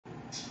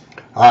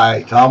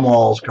Hi, Tom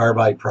Walls,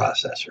 Carbide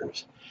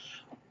Processors.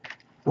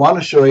 I want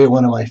to show you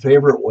one of my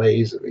favorite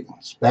ways of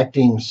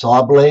inspecting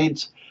saw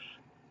blades,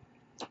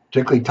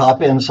 particularly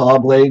top-end saw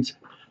blades.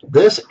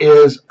 This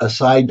is a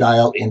side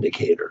dial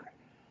indicator.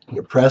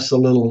 You press the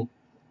little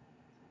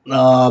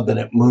knob and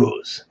it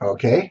moves,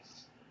 okay?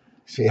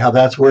 See how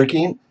that's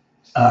working?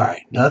 All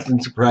right,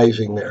 nothing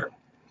surprising there.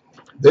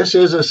 This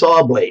is a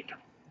saw blade.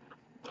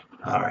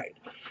 All right,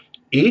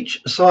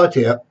 each saw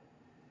tip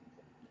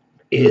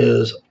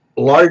is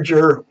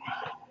larger,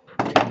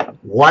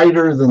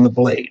 wider than the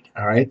blade.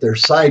 All right,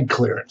 there's side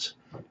clearance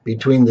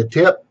between the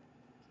tip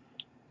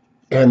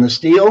and the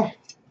steel.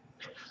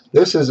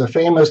 This is a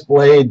famous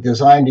blade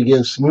designed to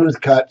give smooth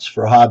cuts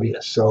for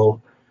hobbyists.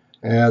 So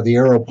the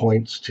arrow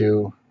points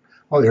to,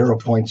 the arrow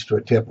points to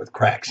a tip with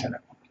cracks in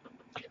it.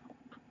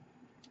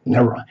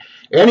 Never mind.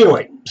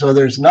 Anyway, so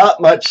there's not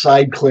much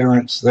side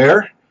clearance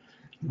there,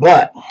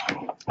 but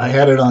I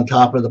had it on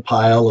top of the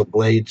pile of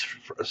blades.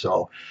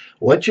 So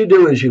what you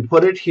do is you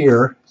put it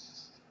here,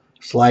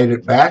 slide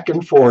it back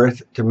and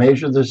forth to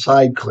measure the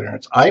side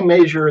clearance. I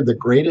measure the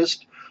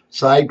greatest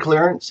side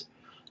clearance.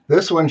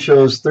 This one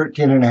shows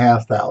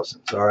 13.5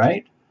 thousandths, all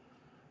right?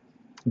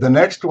 The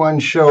next one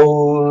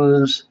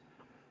shows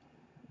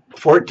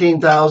 14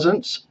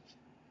 thousandths.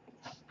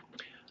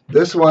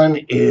 This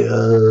one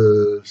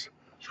is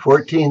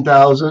 14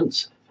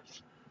 thousandths.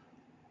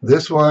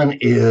 This one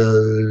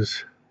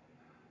is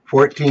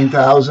 14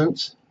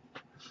 thousandths.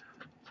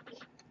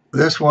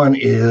 This one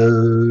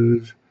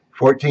is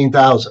 14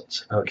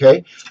 thousandths,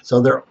 okay? So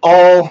they're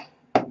all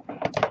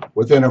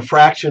within a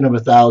fraction of a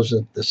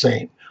thousandth the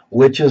same,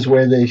 which is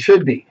where they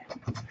should be.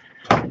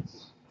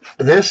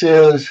 This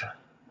is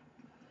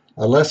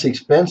a less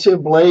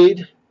expensive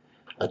blade,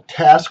 a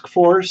Task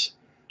Force.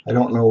 I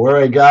don't know where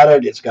I got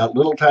it. It's got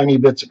little tiny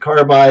bits of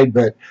carbide,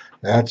 but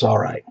that's all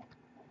right.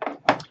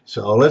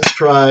 So let's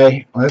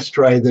try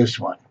this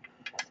one.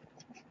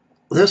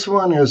 This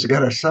one has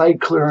got a side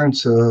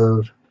clearance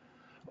of,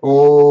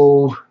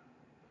 I'm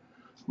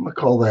gonna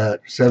call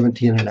that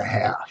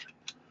 17.5.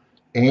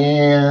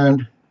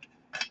 And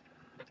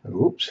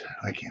oops,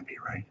 I can't be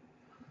right.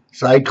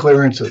 Side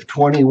clearance of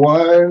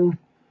 21,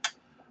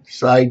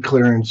 side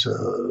clearance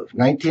of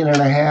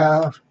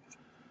 19.5,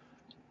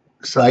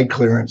 side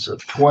clearance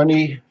of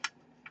 20,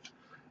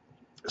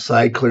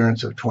 side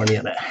clearance of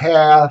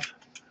 20.5,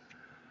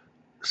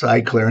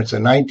 side clearance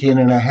of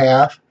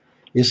 19.5.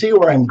 You see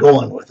where I'm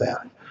going with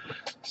that.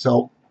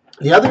 So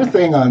the other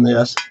thing on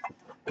this,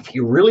 if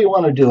you really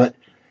want to do it,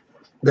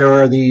 there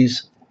are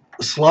these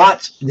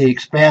slots, the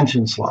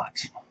expansion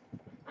slots.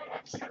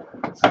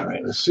 All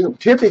right,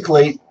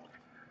 typically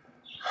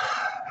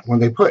when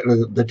they put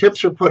the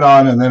tips are put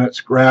on and then it's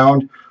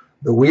ground,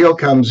 the wheel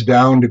comes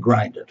down to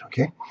grind it,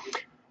 okay?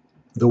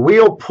 The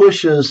wheel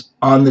pushes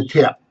on the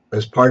tip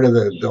as part of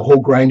the whole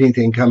grinding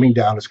thing coming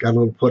down. It's got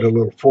to put a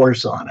little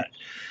force on it.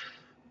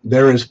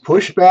 There is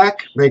pushback,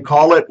 they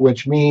call it,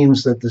 which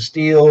means that the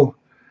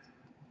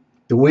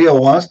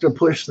wheel wants to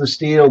push the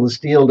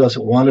steel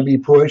doesn't want to be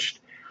pushed.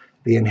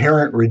 The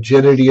inherent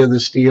rigidity of the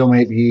steel,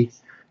 maybe,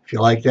 if you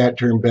like that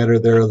term better,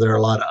 there are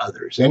a lot of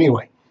others.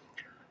 Anyway,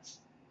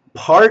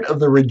 part of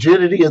the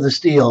rigidity of the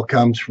steel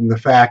comes from the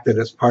fact that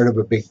it's part of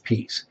a big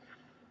piece.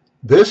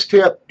 This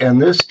tip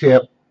and this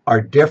tip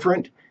are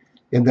different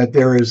in that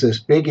there is this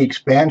big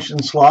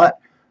expansion slot.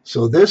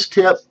 So this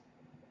tip,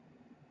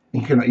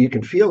 you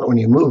can feel it when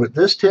you move it.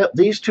 This tip,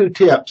 these two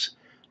tips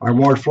are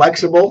more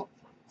flexible.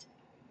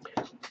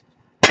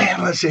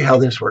 And let's see how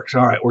this works.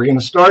 All right, we're going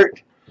to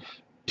start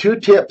 2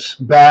 tips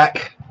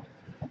back.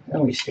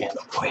 Let me stand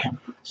up for you.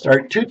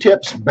 Start 2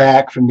 tips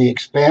back from the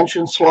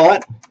expansion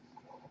slot.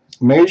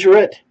 Measure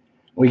it.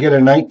 We get a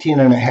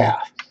 19.5.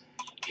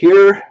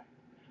 Here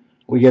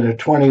we get a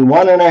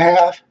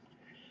 21.5.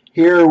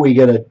 Here we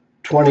get a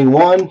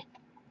 21.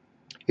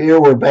 Here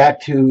we're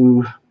back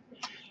to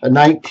a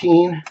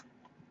 19.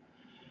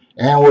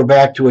 And we're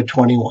back to a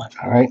 21.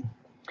 All right.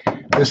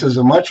 This is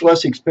a much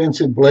less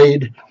expensive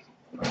blade.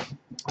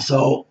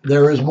 So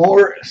there is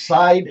more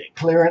side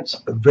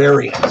clearance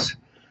variance.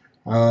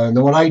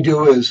 Then what I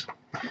do is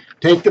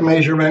take the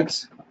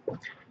measurements,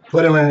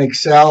 put them in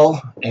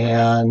Excel,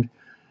 and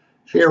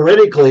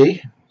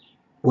theoretically,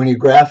 when you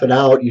graph it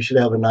out, you should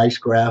have a nice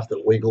graph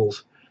that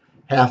wiggles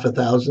 0.5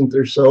 thousandth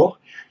or so.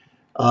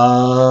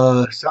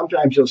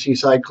 Sometimes you'll see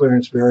side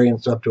clearance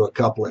variance up to a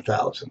couple of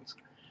thousandths.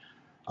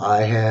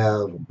 I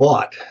have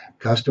bought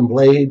custom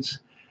blades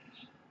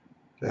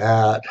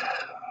that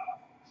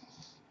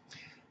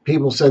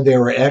people said they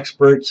were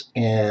experts,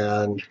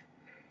 and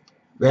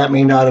that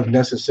may not have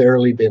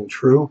necessarily been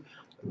true.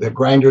 The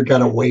grinder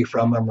got away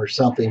from them or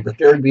something, but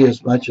there'd be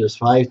as much as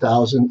 5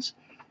 thousandths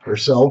or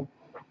so.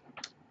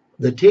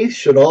 The teeth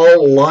should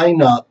all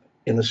line up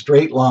in a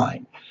straight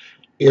line.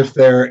 If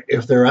they're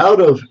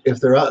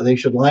out, they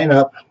should line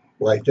up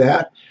like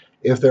that.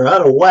 If they're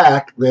out of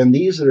whack, then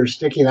these that are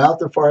sticking out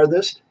the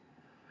farthest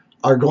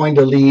are going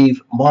to leave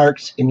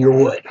marks in your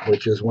wood,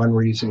 which is one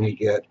reason you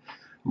get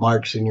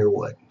marks in your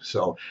wood.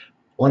 So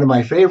one of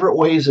my favorite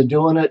ways of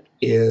doing it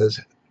is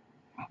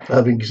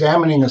of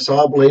examining a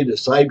saw blade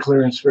as side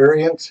clearance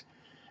variance.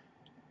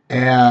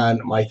 And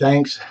my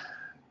thanks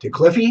to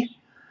Cliffy,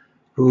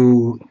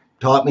 who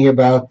taught me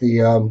about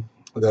the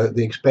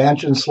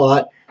expansion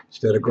slot.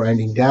 Instead of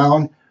grinding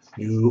down,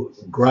 you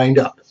grind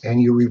up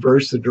and you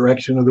reverse the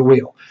direction of the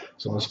wheel.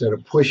 So instead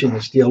of pushing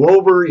the steel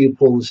over, you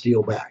pull the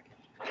steel back.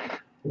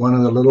 One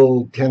of the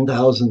little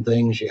 10,000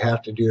 things you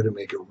have to do to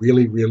make a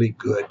really, really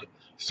good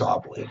saw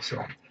blade.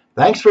 So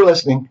thanks for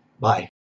listening. Bye.